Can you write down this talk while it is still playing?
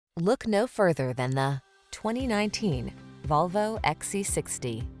Look no further than the 2019 Volvo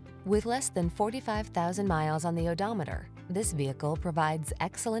XC60. With less than 45,000 miles on the odometer, this vehicle provides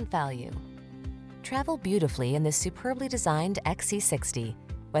excellent value. Travel beautifully in this superbly designed XC60.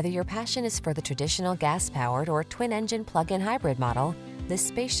 Whether your passion is for the traditional gas-powered or twin-engine plug-in hybrid model, this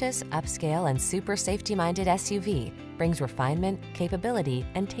spacious, upscale, and super safety-minded SUV brings refinement, capability,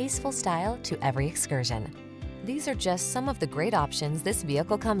 and tasteful style to every excursion. These are just some of the great options this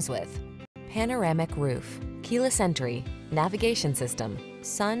vehicle comes with: panoramic roof, keyless entry, navigation system,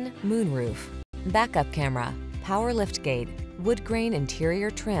 sun, moonroof, backup camera, power liftgate, wood grain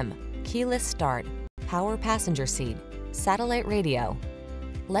interior trim, keyless start, power passenger seat, satellite radio.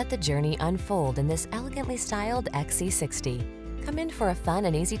 Let the journey unfold in this elegantly styled XC60. Come in for a fun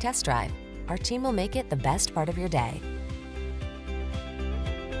and easy test drive. Our team will make it the best part of your day.